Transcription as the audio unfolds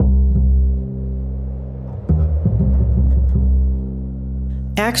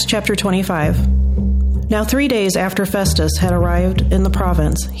Acts chapter 25. Now 3 days after Festus had arrived in the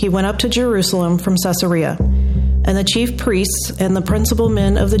province, he went up to Jerusalem from Caesarea. And the chief priests and the principal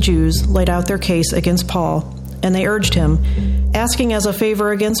men of the Jews laid out their case against Paul, and they urged him, asking as a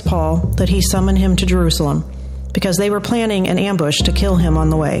favor against Paul that he summon him to Jerusalem, because they were planning an ambush to kill him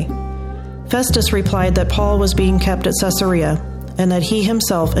on the way. Festus replied that Paul was being kept at Caesarea, and that he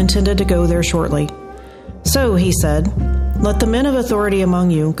himself intended to go there shortly. So, he said, let the men of authority among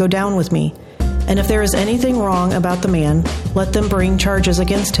you go down with me, and if there is anything wrong about the man, let them bring charges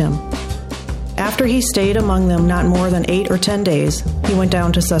against him. After he stayed among them not more than 8 or 10 days, he went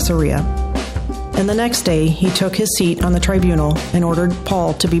down to Caesarea. And the next day he took his seat on the tribunal and ordered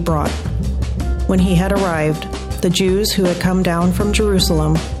Paul to be brought. When he had arrived, the Jews who had come down from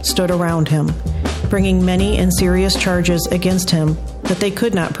Jerusalem stood around him, bringing many and serious charges against him that they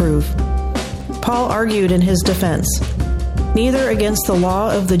could not prove. Paul argued in his defense, neither against the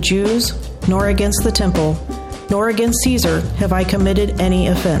law of the Jews, nor against the temple, nor against Caesar have I committed any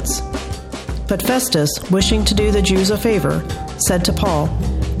offense. But Festus, wishing to do the Jews a favor, said to Paul,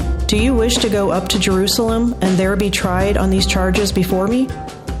 do you wish to go up to Jerusalem and there be tried on these charges before me?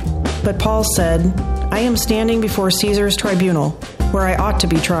 But Paul said, I am standing before Caesar's tribunal, where I ought to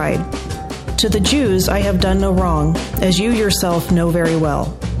be tried. To the Jews I have done no wrong, as you yourself know very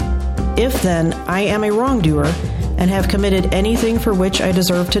well. If then I am a wrongdoer and have committed anything for which I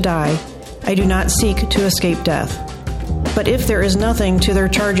deserve to die, I do not seek to escape death. But if there is nothing to their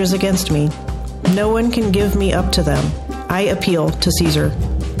charges against me, no one can give me up to them. I appeal to Caesar.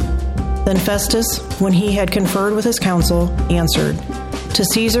 Then Festus, when he had conferred with his council, answered, to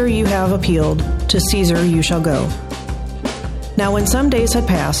Caesar you have appealed, to Caesar you shall go. Now when some days had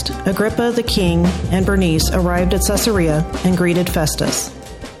passed, Agrippa the king and Bernice arrived at Caesarea and greeted Festus.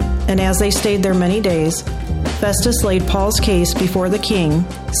 And as they stayed there many days, Festus laid Paul's case before the king,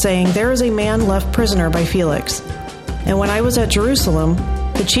 saying, there is a man left prisoner by Felix. And when I was at Jerusalem,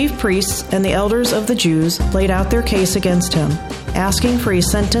 the chief priests and the elders of the Jews laid out their case against him, asking for a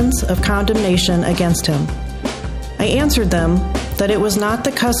sentence of condemnation against him. I answered them that it was not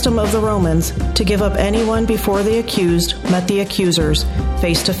the custom of the Romans to give up anyone before the accused met the accusers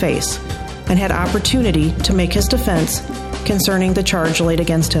face to face, and had opportunity to make his defense concerning the charge laid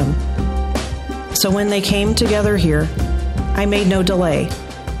against him. So when they came together here, I made no delay,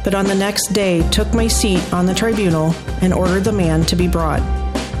 but on the next day took my seat on the tribunal and ordered the man to be brought.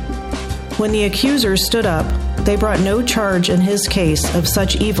 When the accusers stood up, they brought no charge in his case of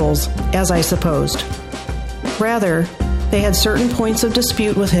such evils as I supposed. Rather, they had certain points of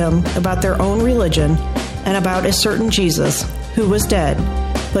dispute with him about their own religion and about a certain Jesus, who was dead,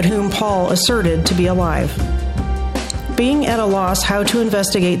 but whom Paul asserted to be alive. Being at a loss how to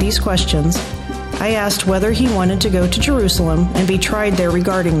investigate these questions, I asked whether he wanted to go to Jerusalem and be tried there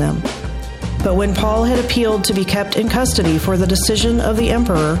regarding them. But when Paul had appealed to be kept in custody for the decision of the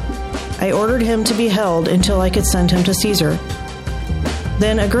emperor, I ordered him to be held until I could send him to Caesar.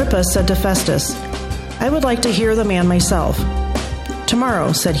 Then Agrippa said to Festus, I would like to hear the man myself.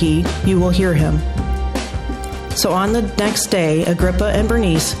 Tomorrow, said he, you will hear him. So on the next day, Agrippa and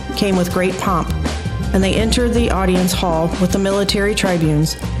Bernice came with great pomp, and they entered the audience hall with the military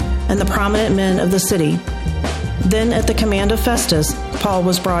tribunes and the prominent men of the city. Then at the command of Festus, Paul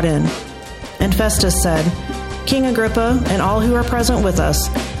was brought in. And Festus said, King Agrippa and all who are present with us,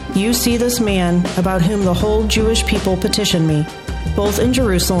 you see this man about whom the whole Jewish people petition me, both in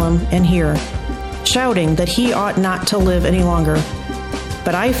Jerusalem and here, shouting that he ought not to live any longer.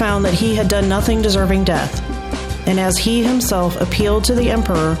 But I found that he had done nothing deserving death. And as he himself appealed to the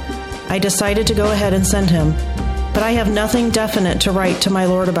emperor, I decided to go ahead and send him. But I have nothing definite to write to my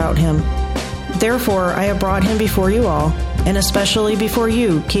lord about him. Therefore I have brought him before you all, and especially before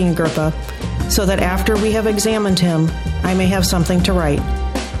you, King Agrippa, so that after we have examined him, I may have something to write.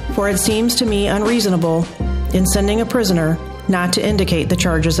 For it seems to me unreasonable, in sending a prisoner, not to indicate the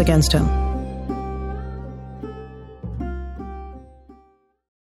charges against him.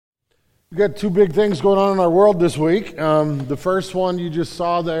 We've got two big things going on in our world this week. The first one you just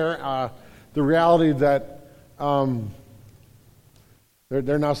saw there, the reality that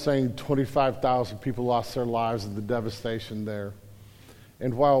they're now saying 25,000 people lost their lives and the devastation there.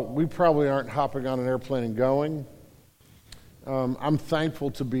 And while we probably aren't hopping on an airplane and going, I'm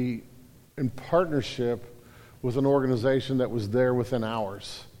thankful to be in partnership with an organization that was there within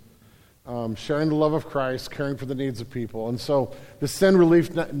hours, sharing the love of Christ, caring for the needs of people. And so the Send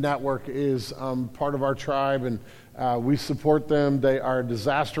Relief Network is part of our tribe, and we support them. They are a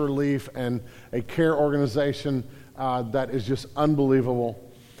disaster relief and a care organization that is just unbelievable.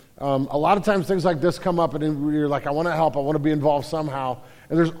 A lot of times things like this come up and you're like, I want to help, I want to be involved somehow.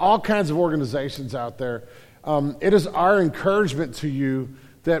 And there's all kinds of organizations out there. It is our encouragement to you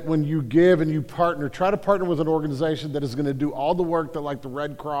that when you give and you partner, try to partner with an organization that is going to do all the work that like the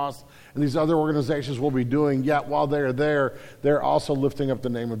Red Cross and these other organizations will be doing, yet while they're there, they're also lifting up the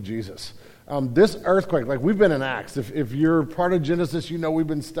name of Jesus. This earthquake, like we've been in Acts. If you're part of Genesis, you know we've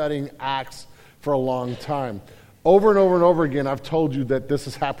been studying Acts for a long time. Over and over and over again, I've told you that this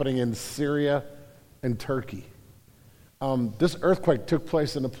is happening in Syria and Turkey. This earthquake took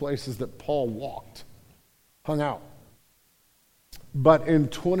place in the places that Paul walked, hung out. But in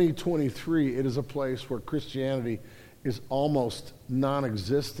 2023, it is a place where Christianity is almost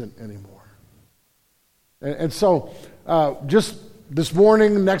non-existent anymore. And so just this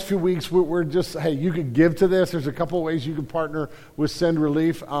morning, next few weeks, we're just, hey, you can give to this. There's a couple of ways you can partner with Send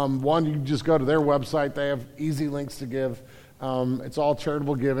Relief. One, you can just go to their website. They have easy links to give. It's all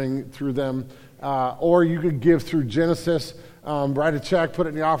charitable giving through them. Or you could give through Genesis. Write a check, put it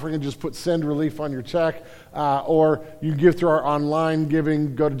in the offering, and just put Send Relief on your check. Or you can give through our online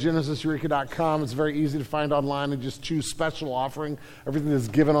giving. Go to genesiseureka.com. It's very easy to find online and just choose special offering. Everything that's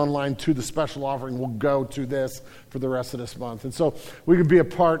given online to the special offering will go to this for the rest of this month. And so we could be a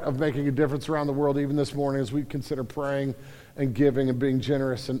part of making a difference around the world even this morning as we consider praying and giving and being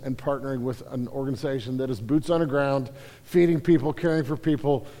generous and partnering with an organization that is boots on the ground, feeding people, caring for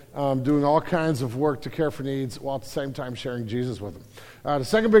people, doing all kinds of work to care for needs while at the same time sharing Jesus with them. The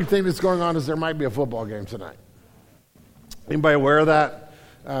second big thing that's going on is there might be a football game tonight. Anybody aware of that?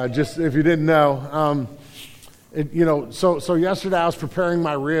 Just if you didn't know. So yesterday I was preparing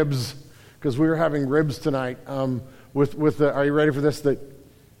my ribs because we were having ribs tonight with the, are you ready for this? The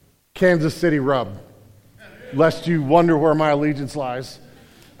Kansas City rub. Lest you wonder where my allegiance lies.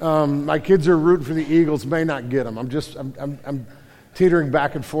 My kids are rooting for the Eagles, may not get them. I'm teetering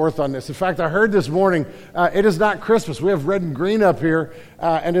back and forth on this. In fact, I heard this morning, it is not Christmas. We have red and green up here,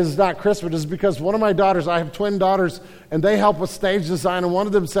 and it is not Christmas. It's because one of my daughters, I have twin daughters, and they help with stage design, and one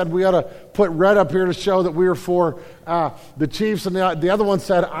of them said we ought to put red up here to show that we are for the Chiefs, and the other one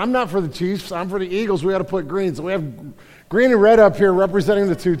said, I'm not for the Chiefs, I'm for the Eagles, we ought to put green. So we have green and red up here representing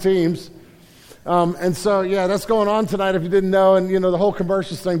the two teams. And so, yeah, that's going on tonight if you didn't know, and, the whole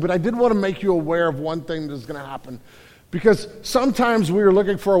commercials thing. But I did want to make you aware of one thing that is going to happen. Because sometimes we are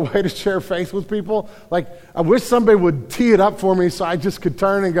looking for a way to share faith with people. Like, I wish somebody would tee it up for me so I just could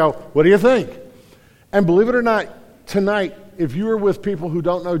turn and go, what do you think? And believe it or not, tonight, if you are with people who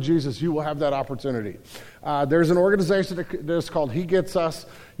don't know Jesus, you will have that opportunity. There's an organization that is called He Gets Us.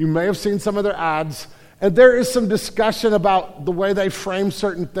 You may have seen some of their ads. And there is some discussion about the way they frame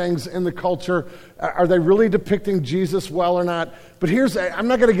certain things in the culture. Are they really depicting Jesus well or not? But I'm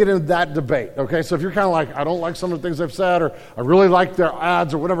not going to get into that debate, okay? So if you're kind of like, I don't like some of the things they've said, or I really like their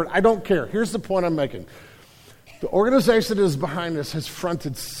ads or whatever, I don't care. Here's the point I'm making. The organization that is behind this has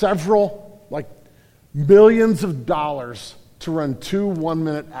fronted several, millions of dollars to run 2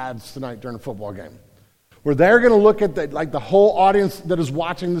 one-minute ads tonight during a football game, where they're going to look at the whole audience that is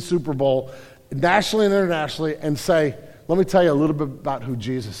watching the Super Bowl nationally and internationally, and say, let me tell you a little bit about who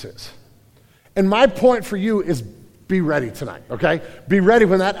Jesus is. And my point for you is be ready tonight, okay? Be ready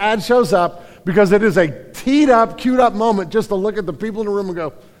when that ad shows up, because it is a teed up, queued up moment just to look at the people in the room and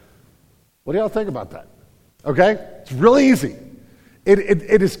go, what do y'all think about that? Okay? It's really easy.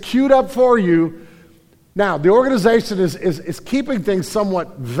 It is queued up for you. Now, the organization is keeping things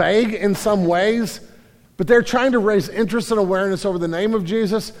somewhat vague in some ways, but they're trying to raise interest and awareness over the name of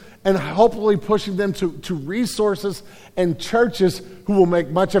Jesus and hopefully pushing them to resources and churches who will make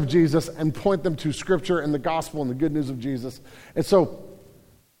much of Jesus and point them to Scripture and the gospel and the good news of Jesus. And so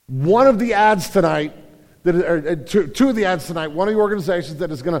one of the ads tonight, two of the ads tonight, one of the organizations that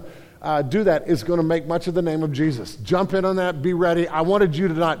is going to do that is going to make much of the name of Jesus. Jump in on that. Be ready. I wanted you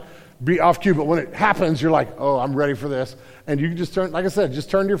to not be off cue, but when it happens, you're like, oh, I'm ready for this. And you can just turn, like I said,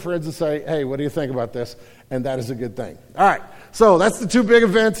 just turn to your friends and say, hey, what do you think about this? And that is a good thing. All right, so that's the 2 big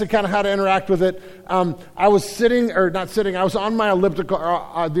events and kind of how to interact with it. I was I was on my elliptical,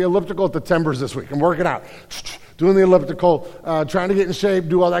 the elliptical at the Timbers this week. I'm working out, doing the elliptical, trying to get in shape,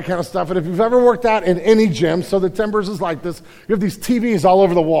 do all that kind of stuff. And if you've ever worked out in any gym, so the Timbers is like this, you have these TVs all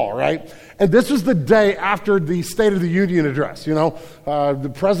over the wall, right? And this was the day after the State of the Union address.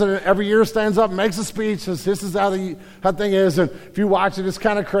 The president every year stands up, makes a speech, says this is how thing is. And if you watch it, it's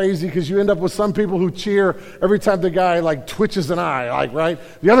kind of crazy because you end up with some people who cheer every time the guy twitches an eye, right?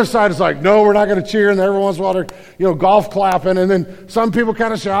 The other side is like, no, we're not going to cheer. And every once in a while they're, golf clapping. And then some people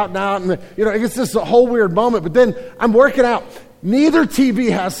kind of shouting out. And, it gets this whole weird moment. But then I'm working out. Neither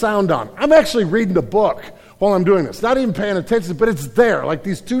TV has sound on. I'm actually reading a book while I'm doing this. Not even paying attention, but it's there. Like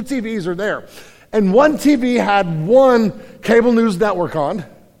these two TVs are there. And one TV had one cable news network on,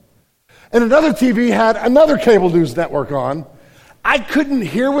 and another TV had another cable news network on. I couldn't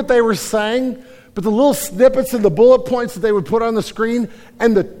hear what they were saying, but the little snippets and the bullet points that they would put on the screen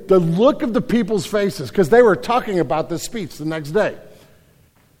and the look of the people's faces, because they were talking about this speech the next day.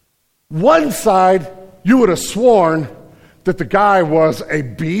 One side, you would have sworn that the guy was a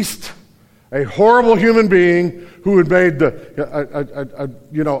beast, a horrible human being who had made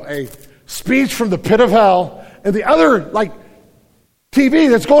a speech from the pit of hell, and the other, like, TV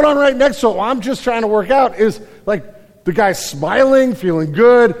that's going on right next to it, I'm just trying to work out, is like the guy's smiling, feeling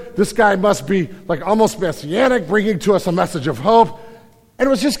good. This guy must be like almost messianic, bringing to us a message of hope. And it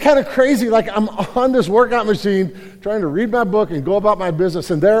was just kind of crazy. Like I'm on this workout machine trying to read my book and go about my business,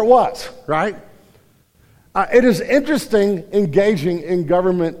 and there it was, right? It is interesting engaging in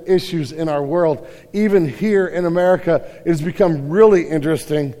government issues in our world. Even here in America, it has become really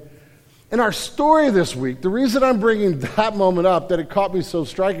interesting. In our story this week, the reason I'm bringing that moment up, that it caught me so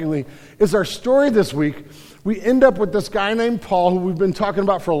strikingly, is our story this week, we end up with this guy named Paul, who we've been talking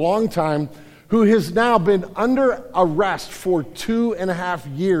about for a long time, who has now been under arrest for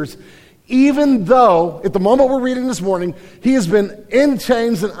 2.5 years, even though, at the moment we're reading this morning, he has been in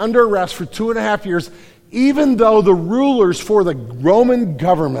chains and under arrest for 2.5 years, even though the rulers for the Roman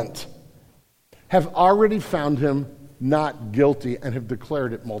government have already found him not guilty and have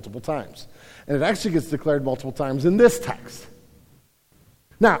declared it multiple times. And it actually gets declared multiple times in this text.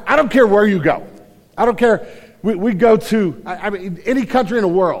 Now, I don't care where you go. I don't care. We go to any country in the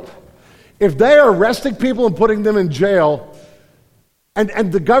world. If they are arresting people and putting them in jail,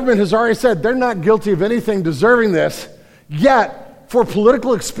 and the government has already said they're not guilty of anything deserving this, yet for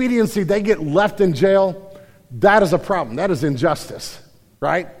political expediency they get left in jail, that is a problem. That is injustice,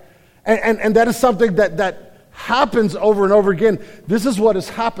 right? And that is something that happens over and over again. This is what has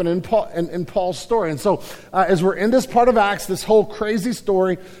happened in Paul's story. And so as we're in this part of Acts, this whole crazy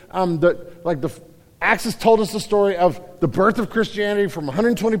story, Acts has told us the story of the birth of Christianity from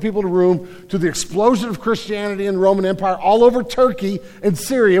 120 people in a room to the explosion of Christianity in the Roman Empire all over Turkey and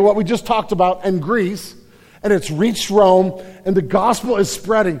Syria, what we just talked about, and Greece. And it's reached Rome, and the gospel is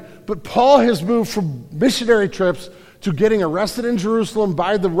spreading. But Paul has moved from missionary trips to getting arrested in Jerusalem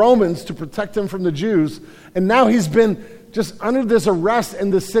by the Romans to protect him from the Jews. And now he's been just under this arrest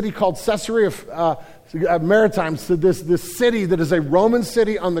in this city called Caesarea Maritime, so this city that is a Roman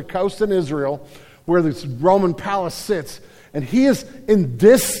city on the coast in Israel, where this Roman palace sits. And he is, in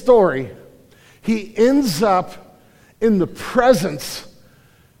this story, he ends up in the presence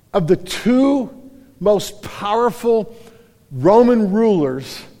of the two most powerful Roman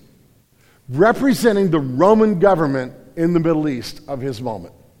rulers representing the Roman government in the Middle East of his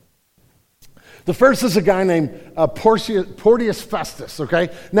moment. The first is a guy named Porcius Festus, okay?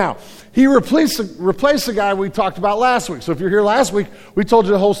 Now, he replaced the guy we talked about last week. So if you're here last week, we told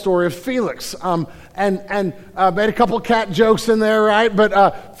you the whole story of Felix. And made a couple of cat jokes in there, right?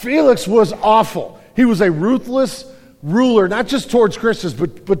 But Felix was awful. He was a ruthless ruler, not just towards Christians,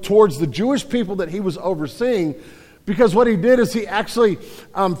 but towards the Jewish people that he was overseeing. Because what he did is he actually,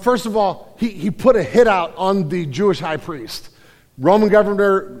 first of all, he put a hit out on the Jewish high priest. Roman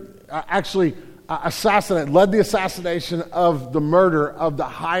governor actually led the assassination of the murder of the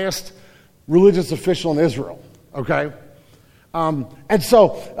highest religious official in Israel, okay? And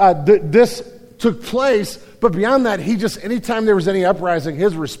so this took place, but beyond that, anytime there was any uprising,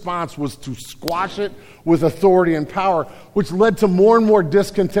 his response was to squash it with authority and power, which led to more and more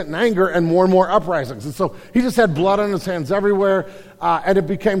discontent and anger and more uprisings. And so he just had blood on his hands everywhere, and it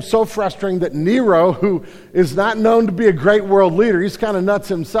became so frustrating that Nero, who is not known to be a great world leader, he's kind of nuts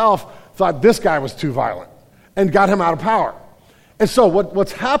himself, thought this guy was too violent and got him out of power. And so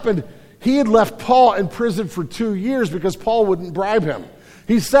what's happened, he had left Paul in prison for 2 years because Paul wouldn't bribe him.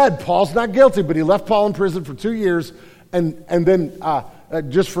 He said Paul's not guilty, but he left Paul in prison for 2 years and then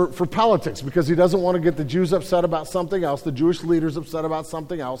just for politics, because he doesn't want to get the Jews upset about something else, the Jewish leaders upset about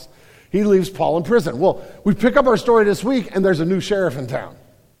something else. He leaves Paul in prison. Well, we pick up our story this week, and there's a new sheriff in town.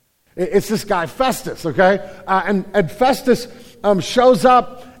 It's this guy Festus, okay? And Festus shows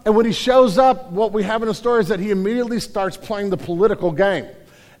up, and when he shows up, what we have in the story is that he immediately starts playing the political game.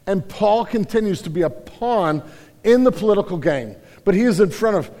 And Paul continues to be a pawn in the political game. But he is in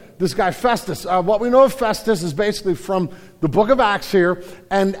front of this guy Festus. What we know of Festus is basically from the book of Acts here,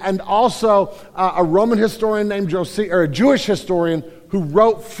 and also a Roman historian named a Jewish historian who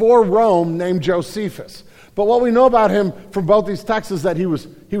wrote for Rome named Josephus. But what we know about him from both these texts is that he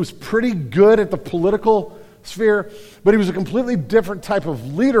was pretty good at the political sphere, but he was a completely different type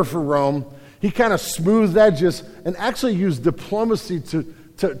of leader for Rome. He kind of smoothed edges and actually used diplomacy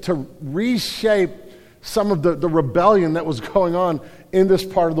to reshape some of the rebellion that was going on in this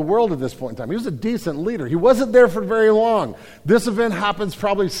part of the world at this point in time. He was a decent leader. He wasn't there for very long. This event happens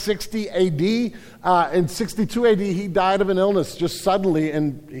probably 60 AD. In 62 AD, he died of an illness just suddenly,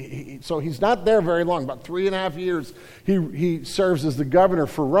 and so he's not there very long. About 3.5 years, he serves as the governor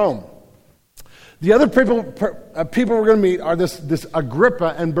for Rome. The other people we're going to meet are this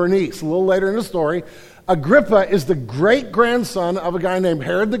Agrippa and Bernice. A little later in the story, Agrippa is the great-grandson of a guy named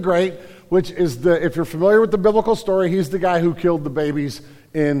Herod the Great, which is if you're familiar with the biblical story, he's the guy who killed the babies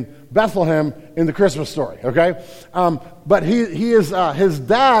in Bethlehem in the Christmas story, okay? But his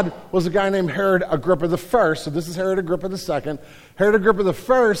dad was a guy named Herod Agrippa I, so this is Herod Agrippa II. Herod Agrippa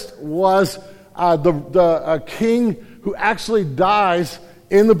I was the king who actually dies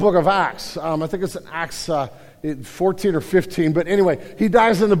in the book of Acts. I think it's in Acts 14 or 15, but anyway, he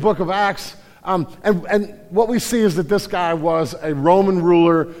dies in the book of Acts. And what we see is that this guy was a Roman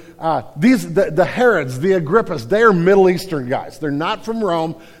ruler. The Herods, the Agrippas, they are Middle Eastern guys. They're not from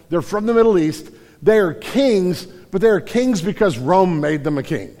Rome. They're from the Middle East. They are kings, but they are kings because Rome made them a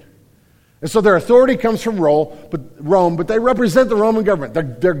king. And so their authority comes from Rome, but they represent the Roman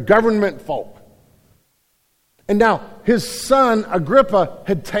government. They're government folk. And now his son, Agrippa,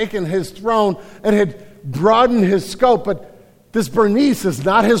 had taken his throne and had broadened his scope, but this Bernice is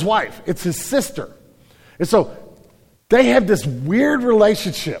not his wife. It's his sister. And so they have this weird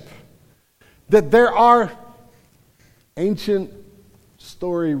relationship that there are ancient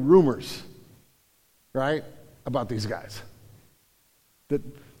story rumors, right, about these guys. That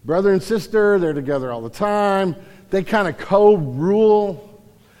brother and sister, they're together all the time. They kind of co-rule.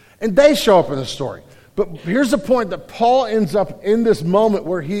 And they show up in the story. But here's the point that Paul ends up in this moment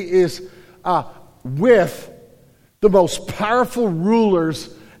where he is with the most powerful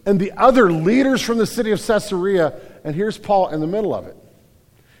rulers and the other leaders from the city of Caesarea, and here's Paul in the middle of it.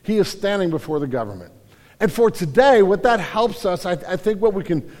 He is standing before the government. And for today, what that helps us, I think what we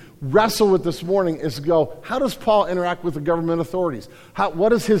can wrestle with this morning is go, how does Paul interact with the government authorities?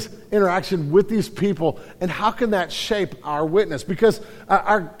 What is his interaction with these people, and how can that shape our witness? Because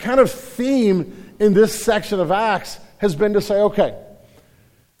our kind of theme in this section of Acts has been to say, okay,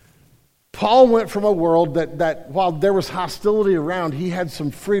 Paul went from a world that while there was hostility around, he had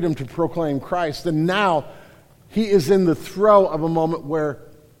some freedom to proclaim Christ. And now he is in the throe of a moment where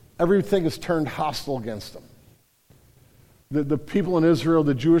everything is turned hostile against him. The people in Israel,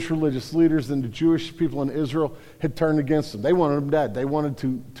 the Jewish religious leaders and the Jewish people in Israel had turned against him. They wanted him dead. They wanted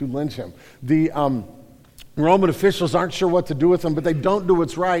to lynch him. The Roman officials aren't sure what to do with him, but they don't do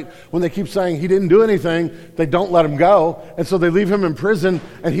what's right. When they keep saying he didn't do anything, they don't let him go. And so they leave him in prison,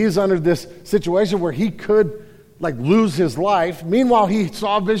 and he's under this situation where he could lose his life. Meanwhile, he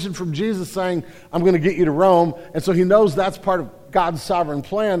saw a vision from Jesus saying, I'm going to get you to Rome. And so he knows that's part of God's sovereign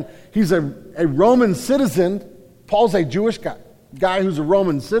plan. He's a Roman citizen. Paul's a Jewish guy who's a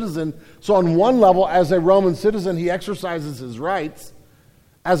Roman citizen. So on one level, as a Roman citizen, he exercises his rights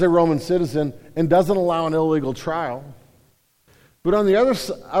as a Roman citizen and doesn't allow an illegal trial. But on the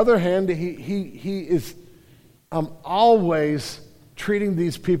other hand, he is always treating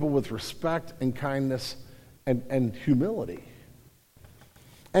these people with respect and kindness and humility.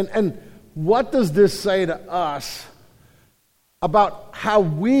 And what does this say to us about how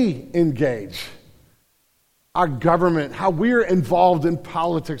we engage our government, how we're involved in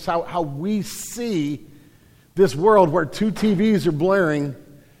politics, how we see this world where two TVs are blaring?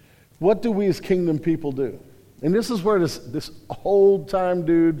 What do we as kingdom people do? And this is where this old-time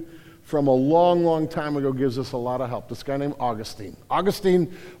dude from a long, long time ago gives us a lot of help. This guy named Augustine.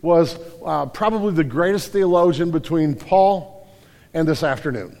 Augustine was probably the greatest theologian between Paul and this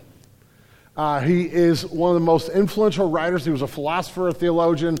afternoon. He is one of the most influential writers. He was a philosopher, a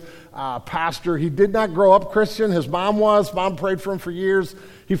theologian, pastor. He did not grow up Christian. His mom was. Mom prayed for him for years.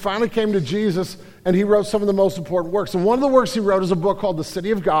 He finally came to Jesus, and he wrote some of the most important works. And one of the works he wrote is a book called The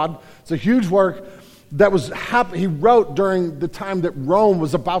City of God. It's a huge work that he wrote during the time that Rome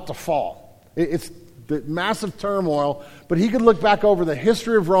was about to fall. It's the massive turmoil, but he could look back over the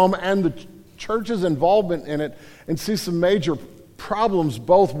history of Rome and the church's involvement in it and see some major problems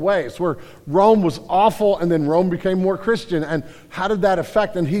both ways, where Rome was awful and then Rome became more Christian, and how did that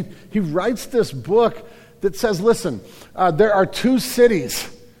affect? And he writes this book that says, listen, there are two cities.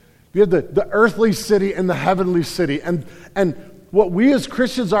 You have the earthly city and the heavenly city, and what we as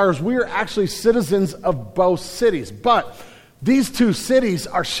Christians are is we are actually citizens of both cities, but these two cities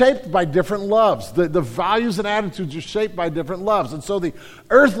are shaped by different loves. The values and attitudes are shaped by different loves, and so the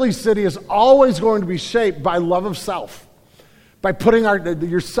earthly city is always going to be shaped by love of self, by putting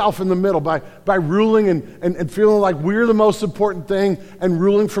yourself in the middle, by ruling and feeling like we're the most important thing and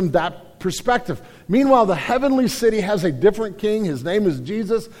ruling from that perspective. Meanwhile, the heavenly city has a different king. His name is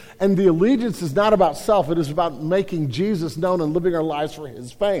Jesus, and the allegiance is not about self. It is about making Jesus known and living our lives for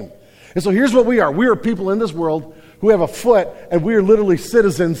his fame. And so here's what we are. We are people in this world who have a foot, and we are literally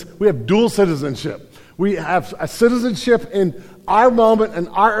citizens. We have dual citizenship. We have a citizenship in our moment and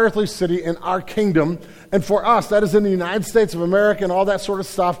our earthly city and our kingdom. And for us, that is in the United States of America and all that sort of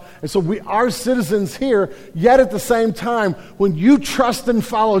stuff. And so we are citizens here, yet at the same time, when you trust and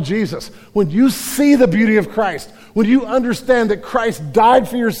follow Jesus, when you see the beauty of Christ, when you understand that Christ died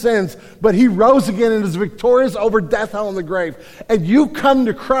for your sins, but he rose again and is victorious over death, hell, and the grave, and you come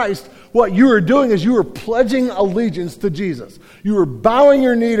to Christ, what you are doing is you are pledging allegiance to Jesus. You are bowing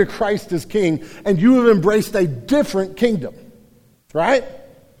your knee to Christ as King, and you have embraced a different kingdom. Right?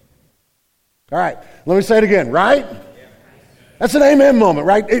 All right, let me say it again, right? That's an amen moment,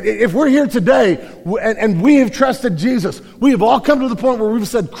 right? If we're here today and we have trusted Jesus, we have all come to the point where we've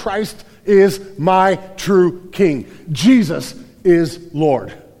said, Christ is my true King. Jesus is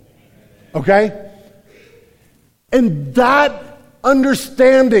Lord. Okay? And that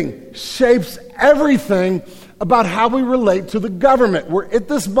understanding shapes everything about how we relate to the government. We're at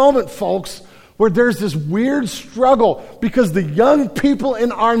this moment, folks, where there's this weird struggle because the young people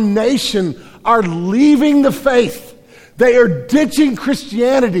in our nation are leaving the faith. They are ditching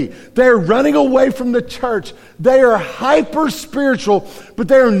Christianity. They are running away from the church. They are hyper-spiritual, but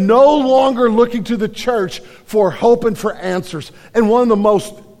they are no longer looking to the church for hope and for answers. And one of the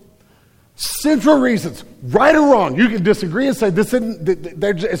most central reasons, right or wrong, you can disagree and say this isn't,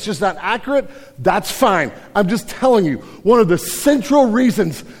 it's just not accurate. That's fine. I'm just telling you, one of the central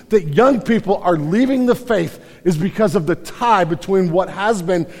reasons that young people are leaving the faith is because of the tie between what has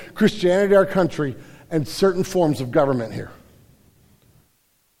been Christianity in our country and certain forms of government here.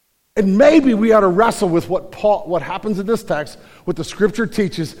 And maybe we ought to wrestle with what happens in this text, what the Scripture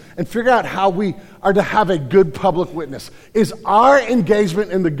teaches, and figure out how we are to have a good public witness. Is our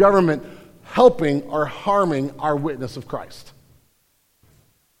engagement in the government helping or harming our witness of Christ?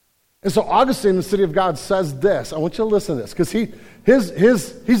 And so Augustine, the City of God, says this. I want you to listen to this, because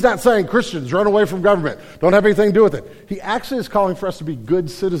he's not saying Christians run away from government, don't have anything to do with it. He actually is calling for us to be good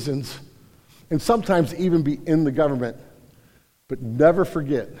citizens and sometimes even be in the government, but never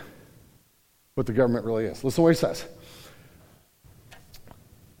forget what the government really is. Listen to what he says.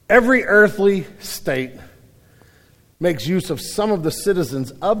 Every earthly state makes use of some of the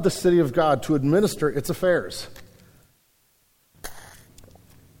citizens of the city of God to administer its affairs.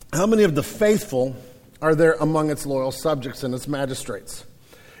 How many of the faithful are there among its loyal subjects and its magistrates,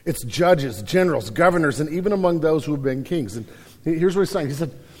 its judges, generals, governors, and even among those who have been kings? And here's what he's saying. He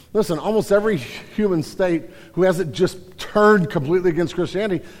said, listen, almost every human state who hasn't just turned completely against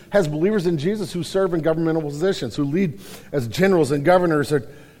Christianity has believers in Jesus who serve in governmental positions, who lead as generals and governors.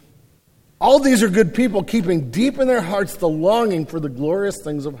 All these are good people keeping deep in their hearts the longing for the glorious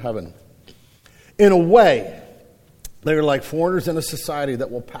things of heaven. In a way, they are like foreigners in a society that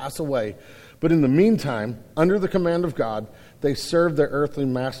will pass away, but in the meantime, under the command of God, they serve their earthly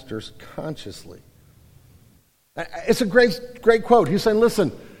masters consciously. It's a great quote. He's saying,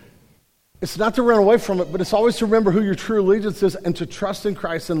 listen, it's not to run away from it, but it's always to remember who your true allegiance is and to trust in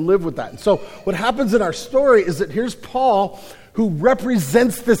Christ and live with that. And so what happens in our story is that here's Paul who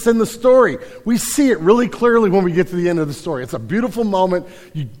represents this in the story. We see it really clearly when we get to the end of the story. It's a beautiful moment.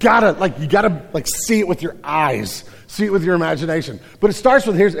 You gotta see it with your eyes. See it with your imagination. But it starts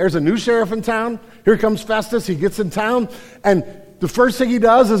with, there's a new sheriff in town. Here comes Festus. He gets in town, and the first thing he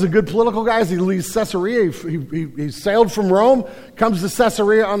does as a good political guy is he leaves Caesarea. He sailed from Rome, comes to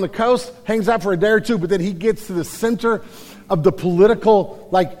Caesarea on the coast, hangs out for a day or two, but then he gets to the center of the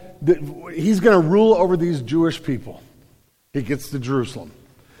political, he's going to rule over these Jewish people. He gets to Jerusalem.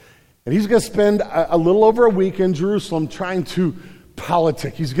 And he's going to spend a little over a week in Jerusalem trying to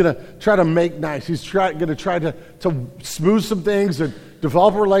politic. He's going to try to make nice. He's going to try to smooth some things and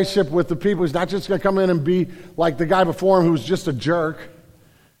develop a relationship with the people. He's not just going to come in and be like the guy before him who was just a jerk.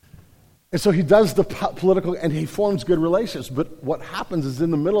 And so he does the political, and he forms good relations. But what happens is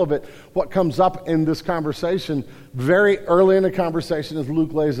in the middle of it, what comes up in this conversation, very early in the conversation as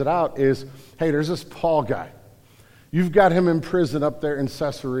Luke lays it out, is, hey, there's this Paul guy. You've got him in prison up there in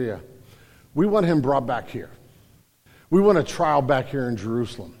Caesarea. We want him brought back here. We want a trial back here in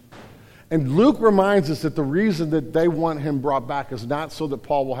Jerusalem. And Luke reminds us that the reason that they want him brought back is not so that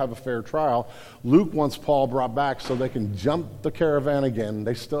Paul will have a fair trial. Luke wants Paul brought back so they can jump the caravan again.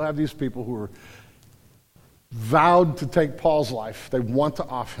 They still have these people who are vowed to take Paul's life. They want to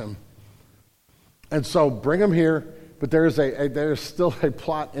off him. And so bring him here. but there is still a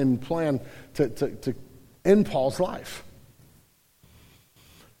plot and plan to end Paul's life.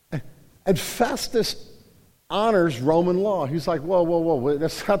 And Festus honors Roman law. He's like, whoa,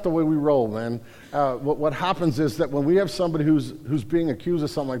 that's not the way we roll, man. What happens is that when we have somebody who's being accused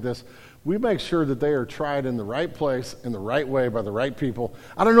of something like this, we make sure that they are tried in the right place, in the right way, by the right people.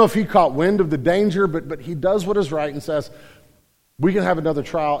 I don't know if he caught wind of the danger, but he does what is right and says, we can have another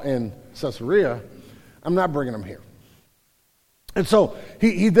trial in Caesarea. I'm not bringing him here. And so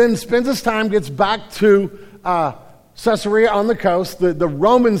he then spends his time, gets back to Caesarea on the coast, the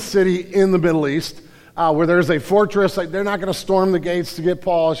Roman city in the Middle East, where there's a fortress. Like, they're not going to storm the gates to get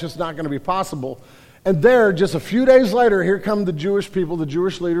Paul. It's just not going to be possible. And there, just a few days later, here come the Jewish people, the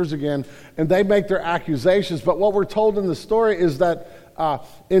Jewish leaders again, and they make their accusations. But what we're told in the story is that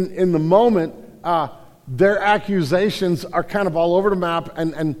in the moment, their accusations are kind of all over the map,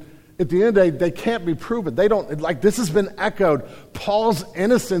 and at the end of the day, they can't be proven. They don't, like, this has been echoed. Paul's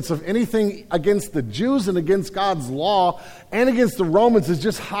innocence of anything against the Jews and against God's law and against the Romans is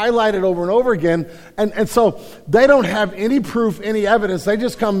just highlighted over and over again. And so they don't have any proof, any evidence. They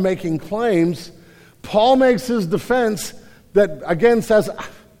just come making claims. Paul makes his defense that, again, says,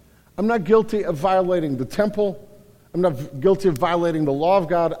 I'm not guilty of violating the temple. I'm not guilty of violating the law of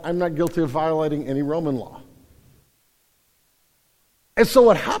God. I'm not guilty of violating any Roman law. And so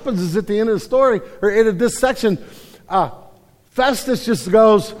what happens is at the end of the story, or in this section, Festus just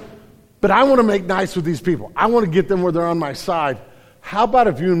goes, but I want to make nice with these people. I want to get them where they're on my side. How about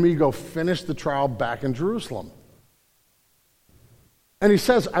if you and me go finish the trial back in Jerusalem? And he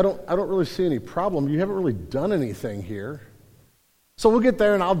says, I don't really see any problem. You haven't really done anything here. So we'll get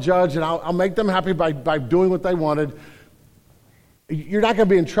there and I'll judge and I'll make them happy by doing what they wanted. You're not going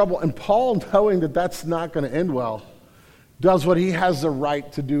to be in trouble. And Paul, knowing that that's not going to end well, does what he has the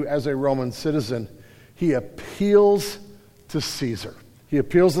right to do as a Roman citizen. He appeals to Caesar. He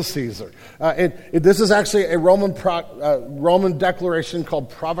appeals to Caesar. This is actually a Roman declaration called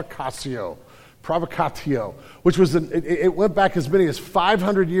provocatio, which was it went back as many as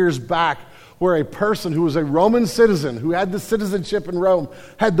 500 years back, where a person who was a Roman citizen, who had the citizenship in Rome,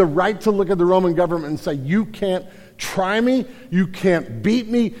 had the right to look at the Roman government and say, you can't try me, you can't beat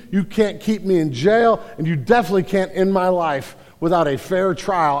me, you can't keep me in jail, and you definitely can't end my life without a fair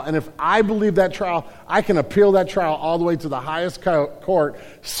trial. And if I believe that trial, I can appeal that trial all the way to the highest court,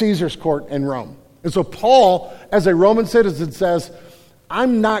 Caesar's court in Rome. And so Paul, as a Roman citizen, says,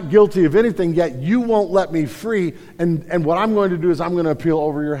 I'm not guilty of anything, yet you won't let me free, and what I'm going to do is I'm going to appeal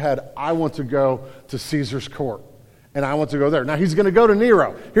over your head. I want to go to Caesar's court, and I want to go there. Now, he's going to go to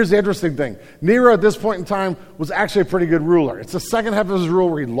Nero. Here's the interesting thing. Nero, at this point in time, was actually a pretty good ruler. It's the second half of his rule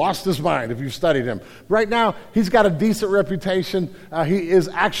where he lost his mind, if you've studied him. Right now, he's got a decent reputation. He is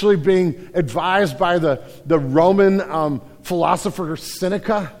actually being advised by the Roman philosopher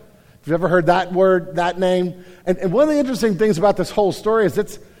Seneca. Have you ever heard that word, that name? And one of the interesting things about this whole story is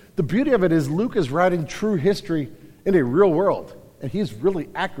the beauty of it is Luke is writing true history in a real world. And he's really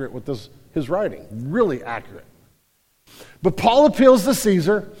accurate with his writing, really accurate. But Paul appeals to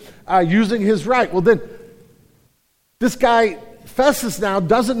Caesar using his right. Well, then, this guy, Festus, now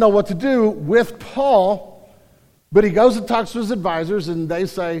doesn't know what to do with Paul, but he goes and talks to his advisors, and they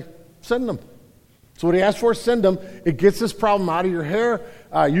say, send him. So what he asks for, send him. It gets this problem out of your hair.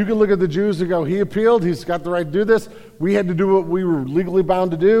 You can look at the Jews and go, he appealed. He's got the right to do this. We had to do what we were legally bound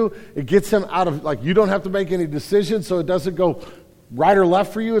to do. It gets him out of, you don't have to make any decisions, so it doesn't go right or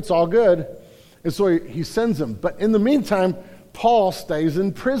left for you. It's all good. And so he sends him. But in the meantime, Paul stays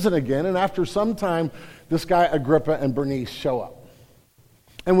in prison again. And after some time, this guy Agrippa and Bernice show up.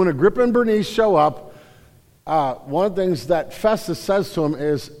 And when Agrippa and Bernice show up, one of the things that Festus says to him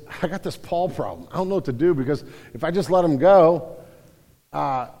is, I got this Paul problem. I don't know what to do, because if I just let him go,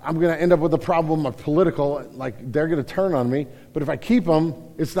 I'm going to end up with a problem of political, they're going to turn on me. But if I keep him,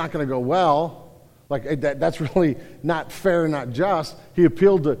 it's not going to go well. That's really not fair, not just. He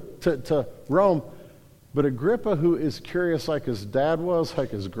appealed to Rome. But Agrippa, who is curious like his dad was, like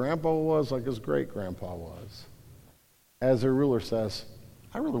his grandpa was, like his great-grandpa was, as a ruler says,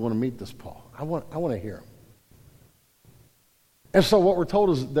 I really want to meet this Paul. I want to hear him. And so what we're told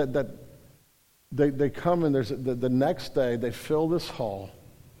is that they come, and there's the next day they fill this hall,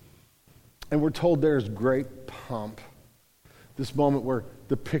 and we're told there's great pomp. This moment where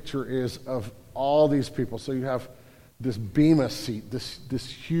the picture is of all these people. So you have this bema seat, this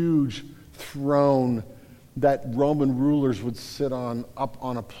huge throne that Roman rulers would sit on, up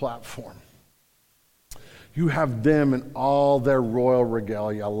on a platform. You have them in all their royal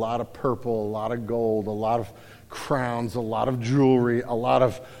regalia, a lot of purple, a lot of gold, a lot of crowns, a lot of jewelry, a lot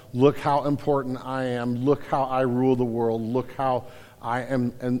of, look how important I am, look how I rule the world, look how I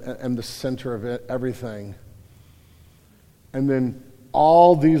am the center of everything. And then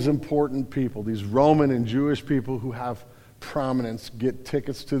all these important people, these Roman and Jewish people who have prominence, get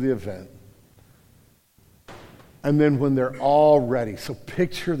tickets to the event. And then when they're all ready, so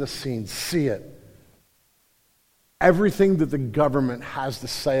picture the scene, see it. Everything that the government has to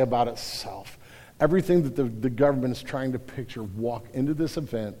say about itself, everything that the government is trying to picture, walk into this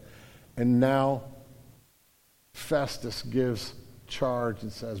event, and now Festus gives charge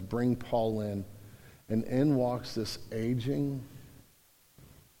and says, bring Paul in. And in walks this aging,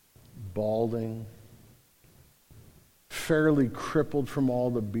 balding, fairly crippled from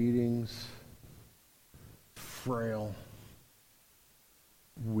all the beatings, frail,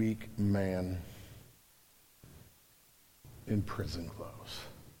 weak man in prison clothes.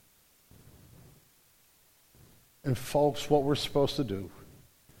 And folks, what we're supposed to do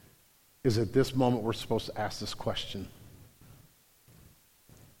is at this moment we're supposed to ask this question: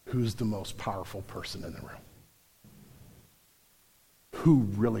 who's the most powerful person in the room? Who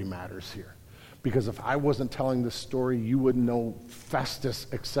really matters here? Because if I wasn't telling this story, you wouldn't know Festus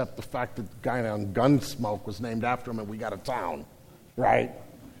except the fact that the guy on Gunsmoke was named after him and we got a town, right?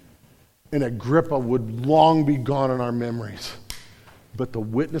 And Agrippa would long be gone in our memories. But the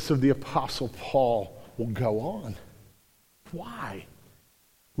witness of the Apostle Paul will go on. Why?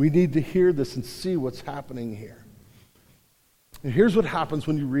 We need to hear this and see what's happening here. And here's what happens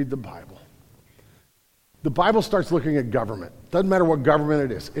when you read the Bible. The Bible starts looking at government. Doesn't matter what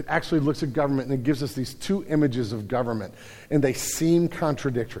government it is. It actually looks at government and it gives us these two images of government. And they seem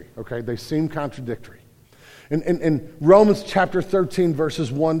contradictory, okay? They seem contradictory. In Romans chapter 13,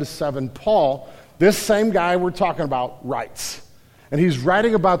 verses 1 to 7, Paul, this same guy we're talking about, writes. And he's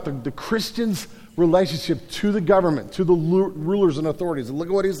writing about the Christians' relationship to the government, to the rulers and authorities. And look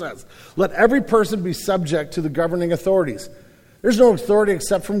at what he says. Let every person be subject to the governing authorities. There's no authority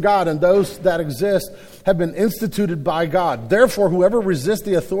except from God, and those that exist have been instituted by God. Therefore, whoever resists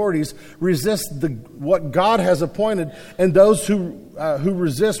the authorities resists what God has appointed, and those who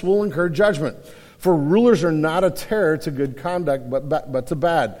resist will incur judgment. For rulers are not a terror to good conduct, but to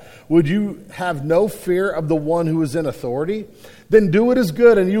bad. Would you have no fear of the one who is in authority? Then do what is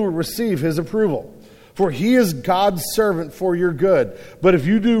good, and you will receive his approval. For he is God's servant for your good. But if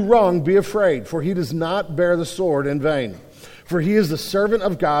you do wrong, be afraid, for he does not bear the sword in vain. For he is the servant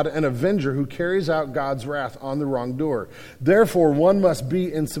of God, an avenger who carries out God's wrath on the wrongdoer. Therefore, one must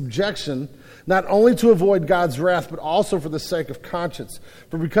be in subjection, not only to avoid God's wrath, but also for the sake of conscience.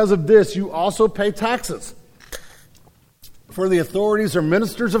 For because of this, you also pay taxes. For the authorities are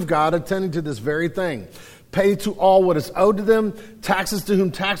ministers of God, attending to this very thing. Pay to all what is owed to them, taxes to whom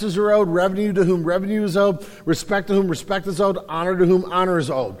taxes are owed, revenue to whom revenue is owed, respect to whom respect is owed, honor to whom honor is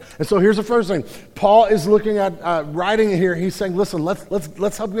owed. And so here's the first thing. Paul is looking at writing here. He's saying, listen,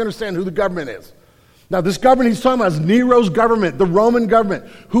 let's help you understand who the government is. Now, this government he's talking about is Nero's government, the Roman government.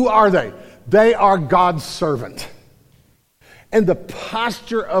 Who are they? They are God's servant. And the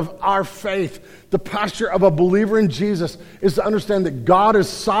posture of our faith, the posture of a believer in Jesus, is to understand that God is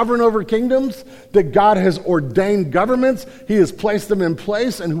sovereign over kingdoms, that God has ordained governments, he has placed them in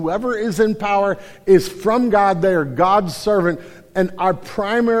place, and whoever is in power is from God. They are God's servant, and our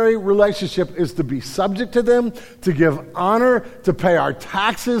primary relationship is to be subject to them, to give honor, to pay our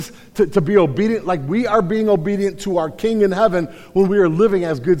taxes, to be obedient, like we are being obedient to our King in heaven when we are living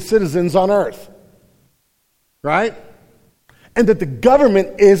as good citizens on earth. Right? And that the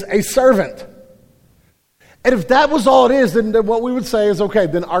government is a servant. And if that was all it is, then what we would say is, okay,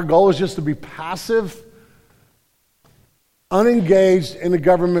 then our goal is just to be passive, unengaged in the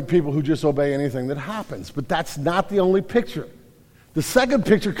government people who just obey anything that happens. But that's not the only picture. The second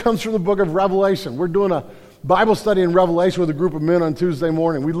picture comes from the book of Revelation. We're doing a Bible study in Revelation with a group of men on Tuesday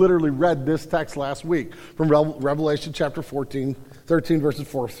morning. We literally read this text last week from Revelation chapter 13, verses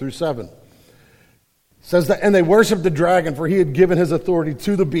 4 through 7. It says that, and they worshiped the dragon, for he had given his authority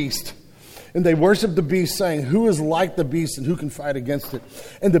to the beast. And they worshiped the beast, saying, who is like the beast and who can fight against it?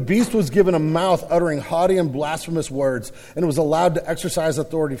 And the beast was given a mouth uttering haughty and blasphemous words, and was allowed to exercise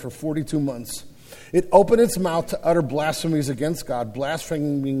authority for 42 months. It opened its mouth to utter blasphemies against God,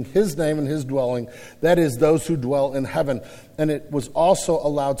 blaspheming his name and his dwelling, that is, those who dwell in heaven. And it was also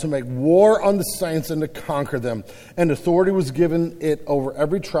allowed to make war on the saints and to conquer them. And authority was given it over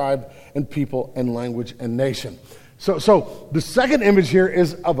every tribe and people and language and nation. So the second image here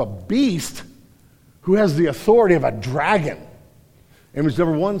is of a beast who has the authority of a dragon. Image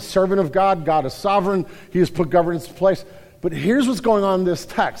number one, servant of God. God is sovereign. He has put governance in place. But here's what's going on in this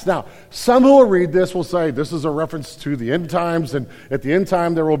text. Now, some who will read this will say this is a reference to the end times, and at the end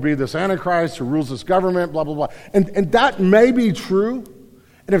time there will be this Antichrist who rules this government, blah, blah, blah. And that may be true.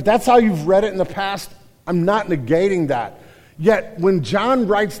 And if that's how you've read it in the past, I'm not negating that. Yet, when John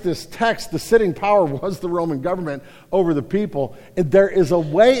writes this text, the sitting power was the Roman government over the people. And there is a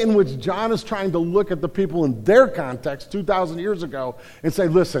way in which John is trying to look at the people in their context 2,000 years ago and say,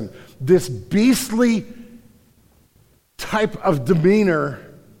 listen, this beastly type of demeanor,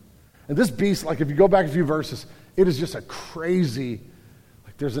 and this beast, like if you go back a few verses, it is just a crazy,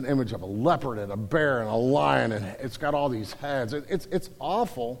 like there's an image of a leopard and a bear and a lion, and it's got all these heads. It's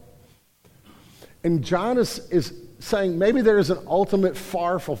awful. And John is saying maybe there is an ultimate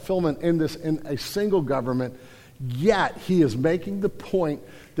far fulfillment in this in a single government, yet he is making the point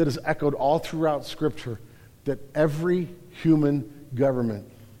that is echoed all throughout Scripture that every human government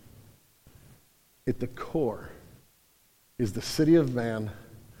at the core is the city of man,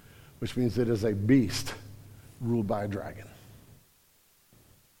 which means it is a beast ruled by a dragon.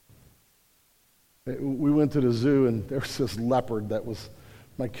 We went to the zoo and there was this leopard that was,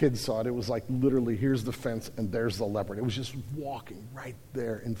 my kids saw it, it was like literally here's the fence and there's the leopard. It was just walking right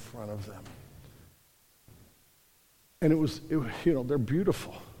there in front of them. And it was they're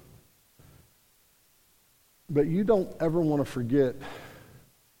beautiful. But you don't ever want to forget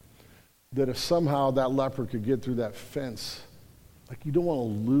that if somehow that leopard could get through that fence, like you don't want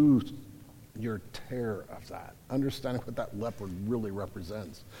to lose your terror of that, understanding what that leopard really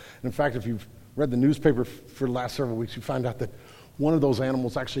represents. And in fact, if you've read the newspaper for the last several weeks, you find out that one of those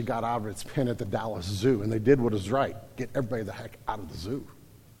animals actually got out of its pen at the Dallas Zoo, and they did what is right, get everybody the heck out of the zoo.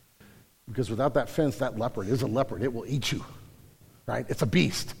 Because without that fence, that leopard is a leopard. It will eat you, right? It's a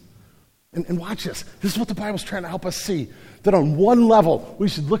beast. And watch this. This is what the Bible's trying to help us see. That on one level, we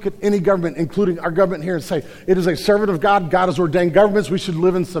should look at any government, including our government here, and say, it is a servant of God. God has ordained governments. We should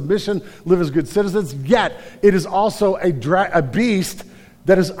live in submission, live as good citizens. Yet, it is also a beast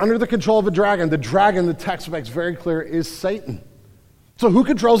that is under the control of a dragon. The dragon, the text makes very clear, is Satan. So who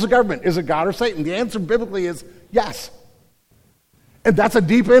controls the government? Is it God or Satan? The answer biblically is yes. And that's a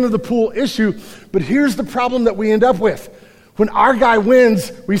deep end of the pool issue. But here's the problem that we end up with. When our guy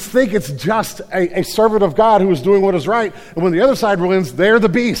wins, we think it's just a servant of God who is doing what is right. And when the other side wins, they're the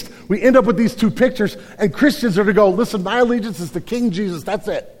beast. We end up with these two pictures, and Christians are to go, listen, my allegiance is to King Jesus. That's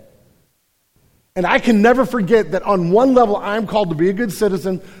it. And I can never forget that on one level, I am called to be a good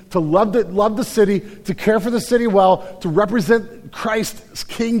citizen, to love the city, to care for the city well, to represent Christ's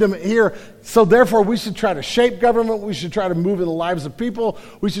kingdom here. So therefore, we should try to shape government. We should try to move in the lives of people.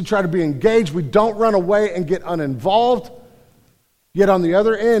 We should try to be engaged. We don't run away and get uninvolved. Yet on the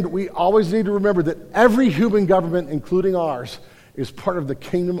other end, we always need to remember that every human government, including ours, is part of the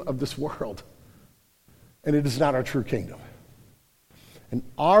kingdom of this world. And it is not our true kingdom. And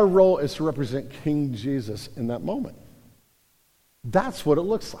our role is to represent King Jesus in that moment. That's what it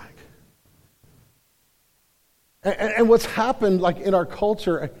looks like. And what's happened, like in our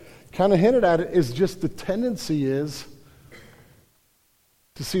culture, I kind of hinted at it, is just the tendency is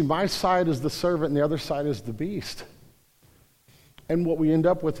to see my side as the servant and the other side as the beast. And what we end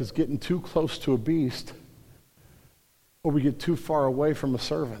up with is getting too close to a beast, or we get too far away from a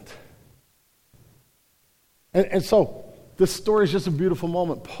servant. And so this story is just a beautiful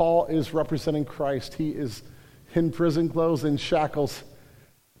moment. Paul is representing Christ. He is in prison clothes, in shackles,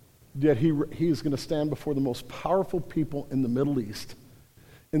 yet he is going to stand before the most powerful people in the Middle East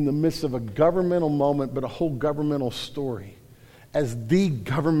in the midst of a governmental moment, but a whole governmental story, as the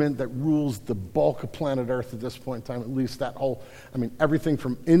government that rules the bulk of planet Earth at this point in time, at least that whole, everything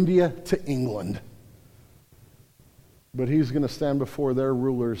from India to England. But he's going to stand before their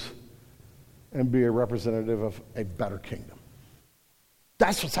rulers and be a representative of a better kingdom.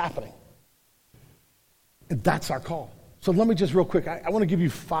 That's what's happening. And that's our call. So let me just real quick, I want to give you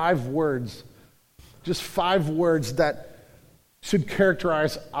 5 words, just 5 words that should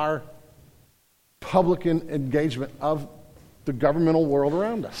characterize our public engagement of the governmental world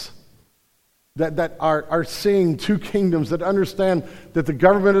around us, that are seeing two kingdoms, that understand that the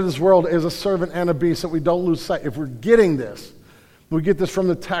government of this world is a servant and a beast, that we don't lose sight. If we're getting this, we get this from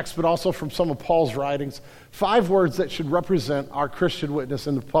the text, but also from some of Paul's writings. 5 words that should represent our Christian witness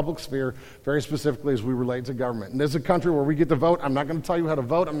in the public sphere, very specifically as we relate to government. And this is a country where we get to vote. I'm not going to tell you how to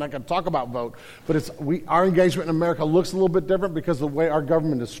vote. I'm not going to talk about vote. But our engagement in America looks a little bit different because of the way our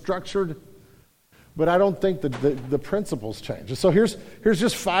government is structured. But I don't think that the principles change. So here's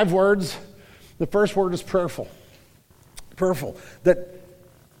just 5 words. The first word is prayerful. Prayerful. That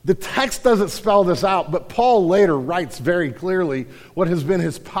The text doesn't spell this out, but Paul later writes very clearly what has been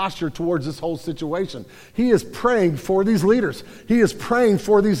his posture towards this whole situation. He is praying for these leaders. He is praying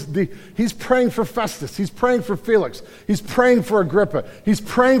for he's praying for Festus. He's praying for Felix. He's praying for Agrippa. He's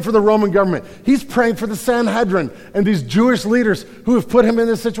praying for the Roman government. He's praying for the Sanhedrin and these Jewish leaders who have put him in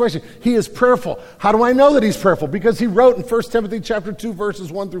this situation. He is prayerful. How do I know that he's prayerful? Because he wrote in 1 Timothy chapter 2,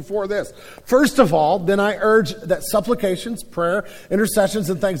 verses 1 through 4 this. First of all, then I urge that supplications, prayer, intercessions,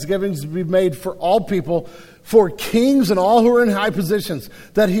 and thanksgivings to be made for all people, for kings and all who are in high positions,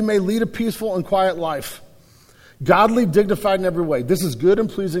 that he may lead a peaceful and quiet life, godly, dignified in every way. This is good and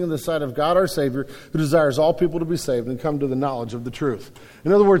pleasing in the sight of God our Savior, who desires all people to be saved and come to the knowledge of the truth.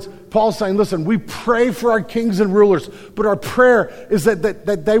 In other words, Paul's saying, listen, we pray for our kings and rulers, but our prayer is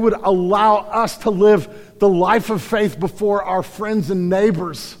that they would allow us to live the life of faith before our friends and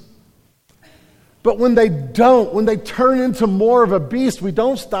neighbors. But when they don't, when they turn into more of a beast, we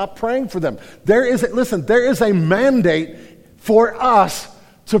don't stop praying for them. There is a mandate for us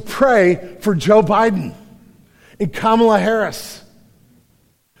to pray for Joe Biden and Kamala Harris.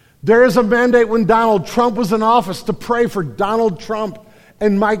 There is a mandate when Donald Trump was in office to pray for Donald Trump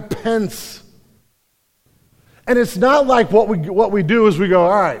and Mike Pence. And it's not like what we do is we go,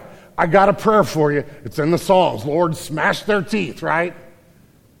 all right, I got a prayer for you. It's in the Psalms. Lord, smash their teeth, right?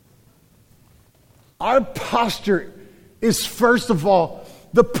 Our posture is, first of all,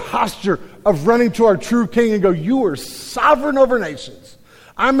 the posture of running to our true King and go, you are sovereign over nations.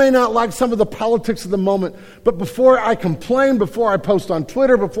 I may not like some of the politics of the moment, but before I complain, before I post on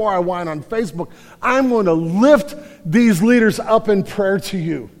Twitter, before I whine on Facebook, I'm going to lift these leaders up in prayer to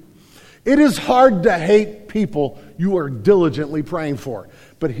you. It is hard to hate people you are diligently praying for.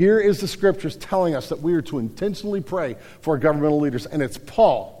 But here is the scriptures telling us that we are to intentionally pray for our governmental leaders. And it's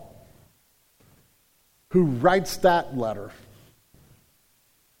Paul who writes that letter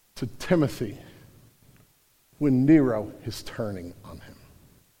to Timothy when Nero is turning on him.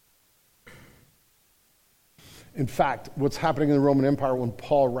 In fact, what's happening in the Roman Empire when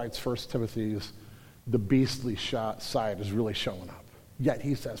Paul writes 1 Timothy is the beastly side is really showing up. Yet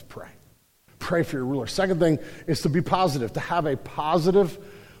he says pray. Pray for your ruler. Second thing is to be positive, to have a positive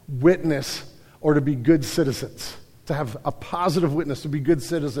witness or to be good citizens. To have a positive witness, to be good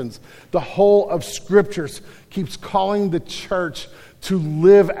citizens. The whole of Scriptures keeps calling the church to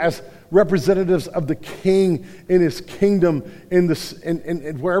live as representatives of the King in his kingdom, in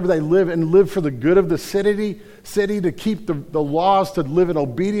wherever they live, and live for the good of the city to keep the laws, to live in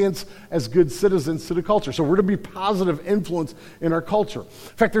obedience as good citizens to the culture. So we're to be positive influence in our culture.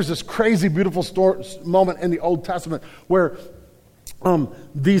 In fact, there's this crazy, beautiful moment in the Old Testament where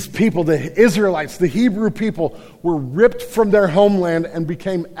these people, the Israelites, the Hebrew people, were ripped from their homeland and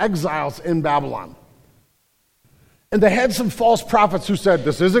became exiles in Babylon. And they had some false prophets who said,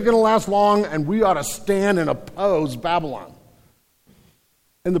 this isn't going to last long, and we ought to stand and oppose Babylon.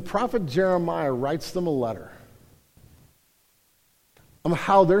 And the prophet Jeremiah writes them a letter on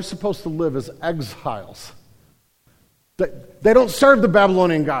how they're supposed to live as exiles. They don't serve the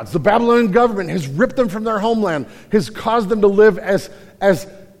Babylonian gods. The Babylonian government has ripped them from their homeland, has caused them to live as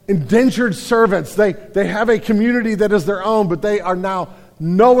indentured servants. They have a community that is their own, but they are now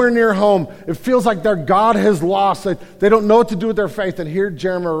nowhere near home. It feels like their God has lost. They don't know what to do with their faith. And here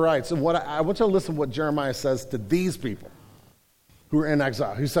Jeremiah writes, and I want you to listen to what Jeremiah says to these people who are in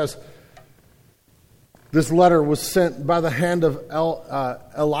exile. He says, this letter was sent by the hand of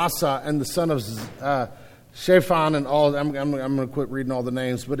Elasah and the son of Shaphan and all. I'm going to quit reading all the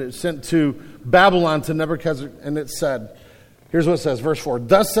names, but it sent to Babylon to Nebuchadnezzar, and it said, here's what it says, verse 4,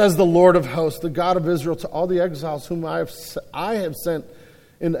 thus says the Lord of hosts, the God of Israel, to all the exiles whom I have sent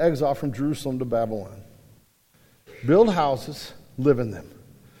into exile from Jerusalem to Babylon. Build houses, live in them.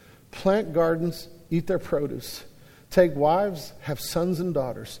 Plant gardens, eat their produce. Take wives, have sons and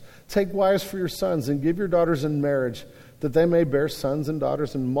daughters. Take wives for your sons and give your daughters in marriage, that they may bear sons and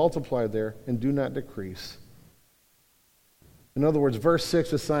daughters and multiply there and do not decrease. In other words, verse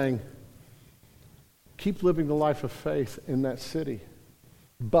 6 is saying, keep living the life of faith in that city.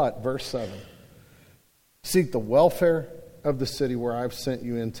 But, verse 7, seek the welfare of the city where I've sent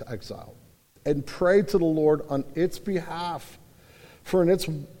you into exile, and pray to the Lord on its behalf, for in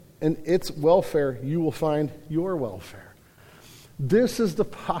its welfare you will find your welfare. This is the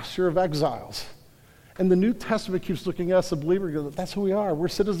posture of exiles. And the New Testament keeps looking at us, a believer, that's who we are. We're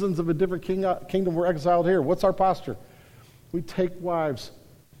citizens of a different kingdom. We're exiled here. What's our posture? We take wives.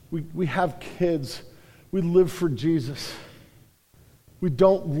 We have kids. We live for Jesus. We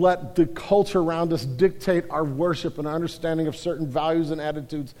don't let the culture around us dictate our worship and our understanding of certain values and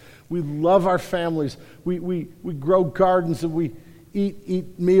attitudes. We love our families. We grow gardens and we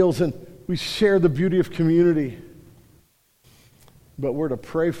eat meals and we share the beauty of community. But we're to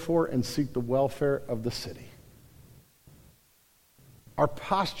pray for and seek the welfare of the city. Our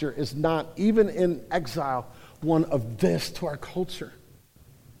posture is not, even in exile, one of this to our culture.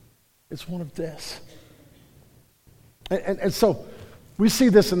 It's one of this. And so we see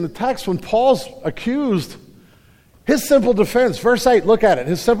this in the text when Paul's accused. His simple defense, verse 8, look at it.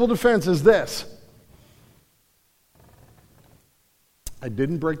 His simple defense is this. I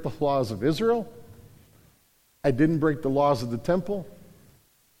didn't break the laws of Israel. I didn't break the laws of the temple.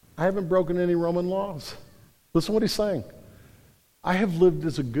 I haven't broken any Roman laws. Listen to what he's saying. I have lived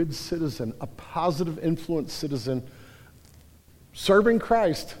as a good citizen, a positive influence citizen, serving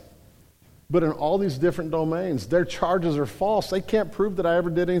Christ, but in all these different domains. Their charges are false. They can't prove that I ever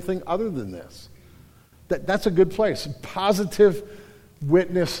did anything other than this. That's a good place. Positive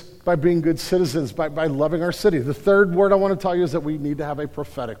witness by being good citizens, by loving our city. The third word I want to tell you is that we need to have a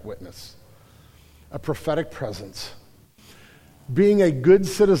prophetic witness, a prophetic presence. Being a good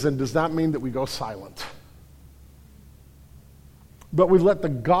citizen does not mean that we go silent. But we let the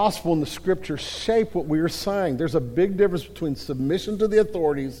gospel and the scripture shape what we are saying. There's a big difference between submission to the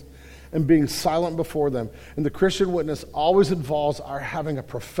authorities and being silent before them. And the Christian witness always involves our having a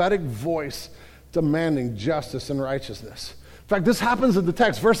prophetic voice demanding justice and righteousness. In fact, this happens in the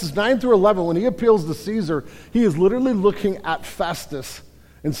text. Verses 9 through 11, when he appeals to Caesar, he is literally looking at Festus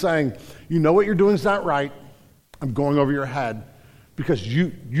and saying, you know what you're doing is not right. I'm going over your head because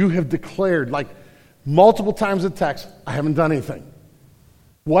you have declared, like multiple times in the text, I haven't done anything.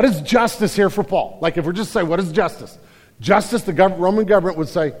 What is justice here for Paul? Like if we're just saying, what is justice? Justice, the Roman government would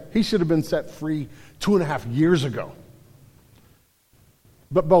say, he should have been set free 2.5 years ago.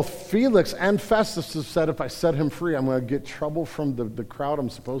 But both Felix and Festus have said, if I set him free, I'm going to get trouble from the crowd I'm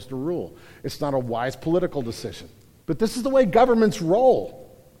supposed to rule. It's not a wise political decision. But this is the way governments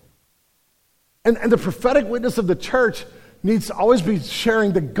roll. And the prophetic witness of the church needs to always be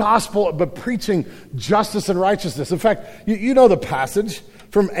sharing the gospel, but preaching justice and righteousness. In fact, you know the passage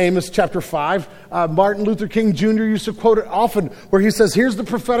from Amos chapter 5. Martin Luther King Jr. used to quote it often, where he says, here's the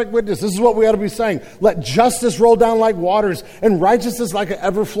prophetic witness. This is what we ought to be saying. Let justice roll down like waters and righteousness like an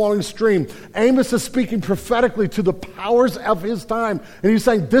ever-flowing stream. Amos is speaking prophetically to the powers of his time. And he's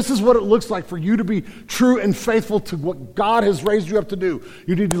saying, this is what it looks like for you to be true and faithful to what God has raised you up to do.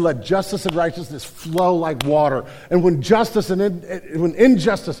 You need to let justice and righteousness flow like water. And when justice and when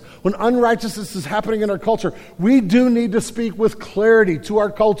injustice, when unrighteousness is happening in our culture, we do need to speak with clarity to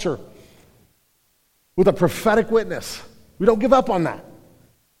our culture with a prophetic witness. We don't give up on that.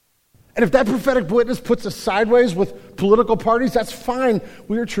 And if that prophetic witness puts us sideways with political parties, that's fine.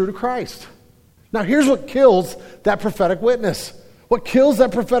 We are true to Christ. Now, here's what kills that prophetic witness. What kills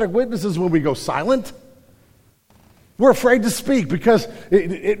that prophetic witness is when we go silent. We're afraid to speak because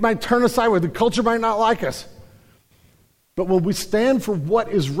it might turn us sideways. The culture might not like us. But when we stand for what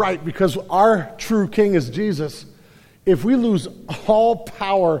is right, because our true king is Jesus, if we lose all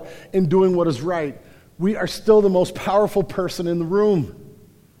power in doing what is right, we are still the most powerful person in the room.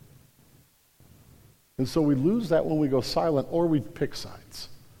 And so we lose that when we go silent or we pick sides.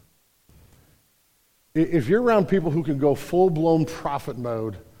 If you're around people who can go full-blown prophet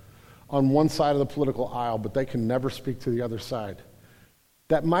mode on one side of the political aisle, but they can never speak to the other side,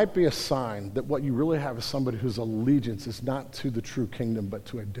 that might be a sign that what you really have is somebody whose allegiance is not to the true kingdom, but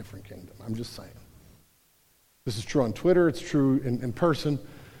to a different kingdom. I'm just saying. This is true on Twitter. It's true in person.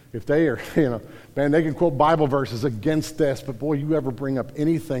 If they are, man, they can quote Bible verses against this, but boy, you ever bring up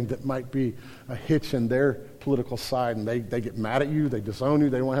anything that might be a hitch in their political side and they get mad at you, they disown you,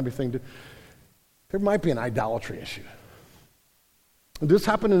 they don't have anything to, there might be an idolatry issue. This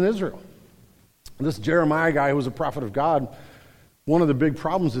happened in Israel. This Jeremiah guy who was a prophet of God, one of the big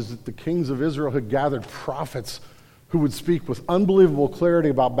problems is that the kings of Israel had gathered prophets who would speak with unbelievable clarity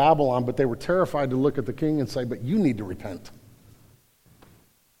about Babylon, but they were terrified to look at the king and say, but you need to repent.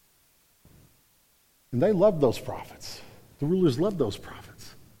 And they loved those prophets. The rulers loved those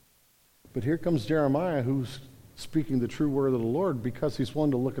prophets. But here comes Jeremiah, who's speaking the true word of the Lord because he's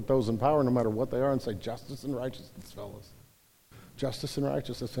willing to look at those in power, no matter what they are, and say, justice and righteousness, fellas. Justice and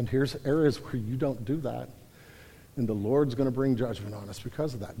righteousness. And here's areas where you don't do that. And the Lord's going to bring judgment on us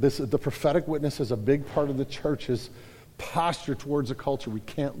because of that. The prophetic witness is a big part of the church's posture towards the culture. We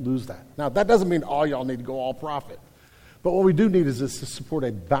can't lose that. Now, that doesn't mean all y'all need to go all prophet. But what we do need is to support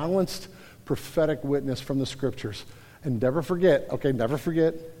a balanced prophetic witness from the scriptures. And never forget,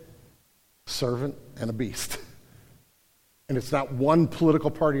 servant and a beast. And it's not one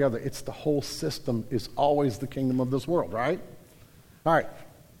political party or the other. It's the whole system is always the kingdom of this world, right? All right.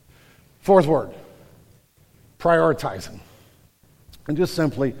 Fourth word. Prioritizing. And just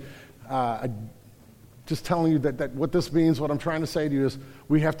simply, just telling you that what this means, what I'm trying to say to you is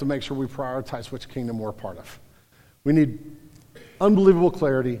we have to make sure we prioritize which kingdom we're a part of. We need unbelievable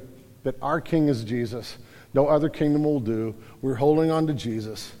clarity that our king is Jesus. No other kingdom will do. We're holding on to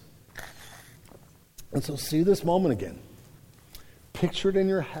Jesus. And so see this moment again. Picture it in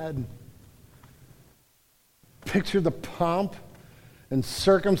your head. Picture the pomp and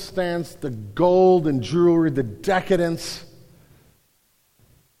circumstance, the gold and jewelry, the decadence,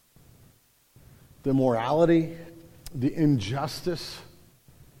 the immorality, the injustice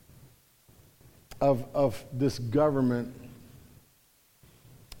of this government.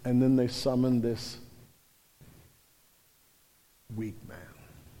 And then they summon this weak man.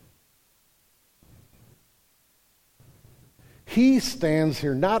 He stands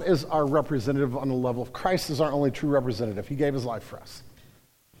here not as our representative on the level of Christ is our only true representative. He gave his life for us.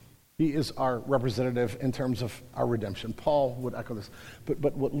 He is our representative in terms of our redemption. Paul would echo this.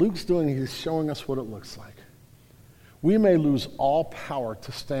 But what Luke's doing, he's showing us what it looks like. We may lose all power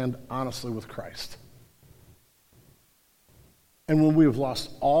to stand honestly with Christ. And when we have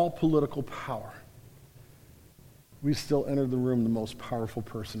lost all political power, we still enter the room the most powerful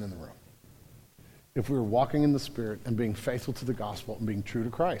person in the room. If we were walking in the Spirit and being faithful to the gospel and being true to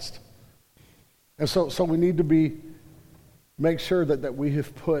Christ. And so we need to make sure that we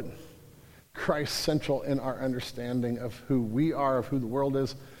have put Christ central in our understanding of who we are, of who the world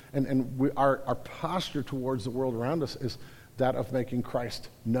is, and our posture towards the world around us is that of making Christ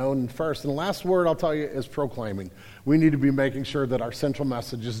known first. And the last word I'll tell you is proclaiming. We need to be making sure that our central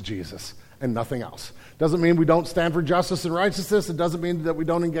message is Jesus and nothing else. Doesn't mean we don't stand for justice and righteousness. It doesn't mean that we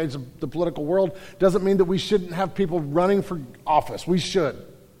don't engage the political world. It doesn't mean that we shouldn't have people running for office. We should.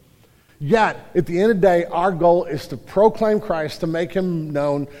 Yet, at the end of the day, our goal is to proclaim Christ, to make him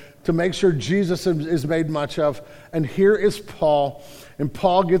known, to make sure Jesus is made much of. And here is Paul. And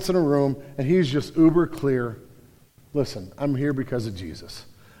Paul gets in a room, and he's just uber clear. Listen, I'm here because of Jesus.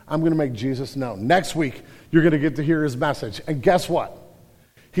 I'm going to make Jesus known. Next week, you're going to get to hear his message. And guess what?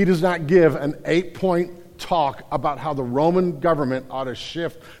 He does not give an 8-point talk about how the Roman government ought to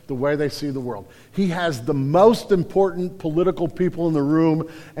shift the way they see the world. He has the most important political people in the room.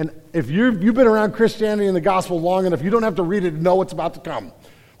 And if you've been around Christianity and the gospel long enough, you don't have to read it to know what's about to come.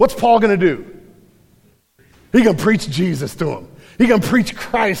 What's Paul going to do? He's going to preach Jesus to him. He's going to preach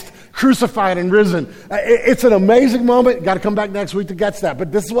Christ crucified and risen. It's an amazing moment. You got to come back next week to get to that.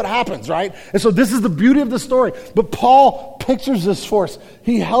 But this is what happens, right? And so this is the beauty of the story. But Paul pictures this for us.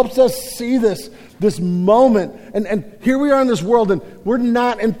 He helps us see this moment. And here we are in this world, and we're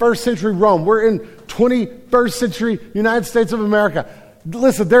not in first century Rome. We're in 21st century United States of America.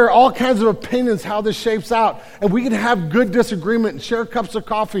 Listen, there are all kinds of opinions how this shapes out. And we can have good disagreement and share cups of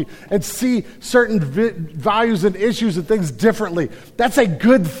coffee and see certain values and issues and things differently. That's a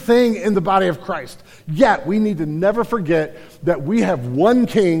good thing in the body of Christ. Yet, we need to never forget that we have one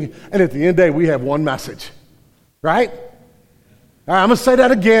king, and at the end of the day, we have one message. Right? All right, I'm going to say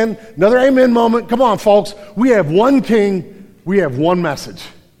that again. Another amen moment. Come on, folks. We have one king. We have one message.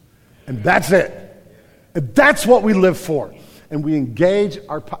 And that's it. And that's what we live for. And we engage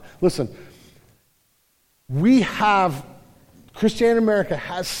listen, Christianity in America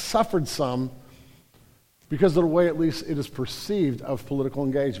has suffered some because of the way at least it is perceived of political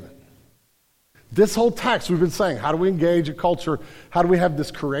engagement. This whole text we've been saying, how do we engage a culture? How do we have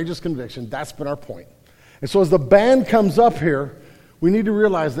this courageous conviction? That's been our point. And so as the band comes up here, we need to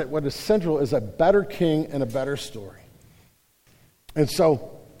realize that what is central is a better king and a better story. And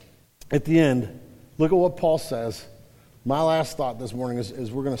so at the end, look at what Paul says. My last thought this morning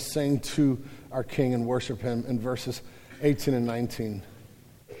is we're going to sing to our King and worship him in verses 18 and 19.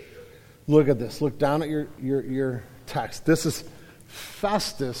 Look at this. Look down at your text. This is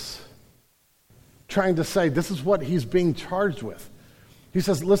Festus trying to say this is what he's being charged with. He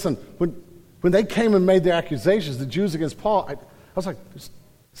says, listen, when they came and made the accusations, the Jews against Paul, I was like,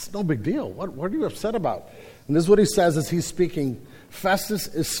 it's no big deal. What are you upset about? And this is what he says as he's speaking. Festus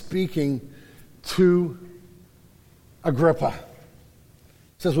is speaking to Agrippa. It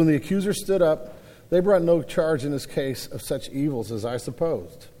says, when the accuser stood up, they brought no charge in his case of such evils as I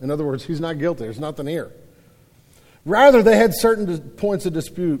supposed. In other words, he's not guilty. There's nothing here. Rather, they had certain points of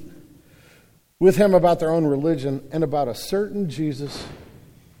dispute with him about their own religion and about a certain Jesus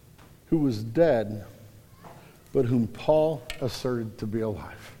who was dead, but whom Paul asserted to be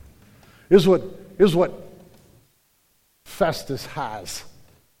alive. Here's what Festus has.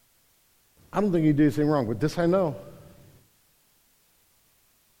 I don't think he did anything wrong, but this I know.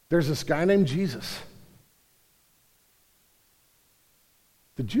 There's this guy named Jesus.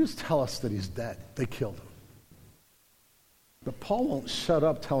 The Jews tell us that he's dead. They killed him. But Paul won't shut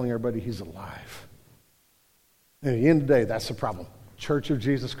up telling everybody he's alive. And at the end of the day, that's the problem. Church of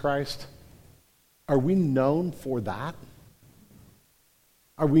Jesus Christ, are we known for that?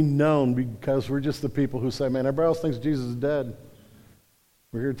 Are we known because we're just the people who say, man, everybody else thinks Jesus is dead.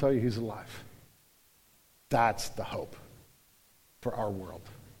 We're here to tell you he's alive. That's the hope for our world.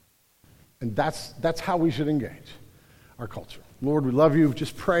 And that's how we should engage our culture. Lord, we love you.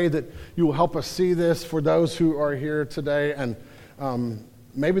 Just pray that you will help us see this for those who are here today and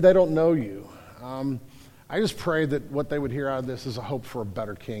maybe they don't know you. I just pray that what they would hear out of this is a hope for a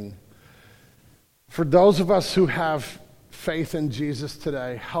better king. For those of us who have faith in Jesus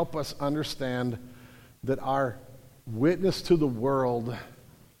today, help us understand that our witness to the world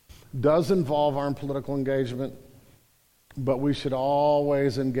does involve our political engagement, but we should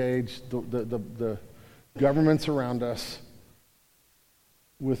always engage the governments around us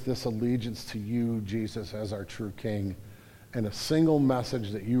with this allegiance to you, Jesus, as our true King, and a single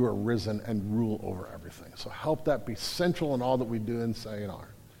message that you are risen and rule over everything. So help that be central in all that we do and say and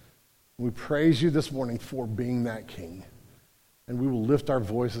are. We praise you this morning for being that King. And we will lift our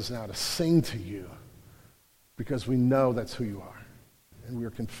voices now to sing to you because we know that's who you are. And we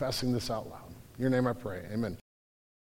are confessing this out loud. In your name I pray. Amen.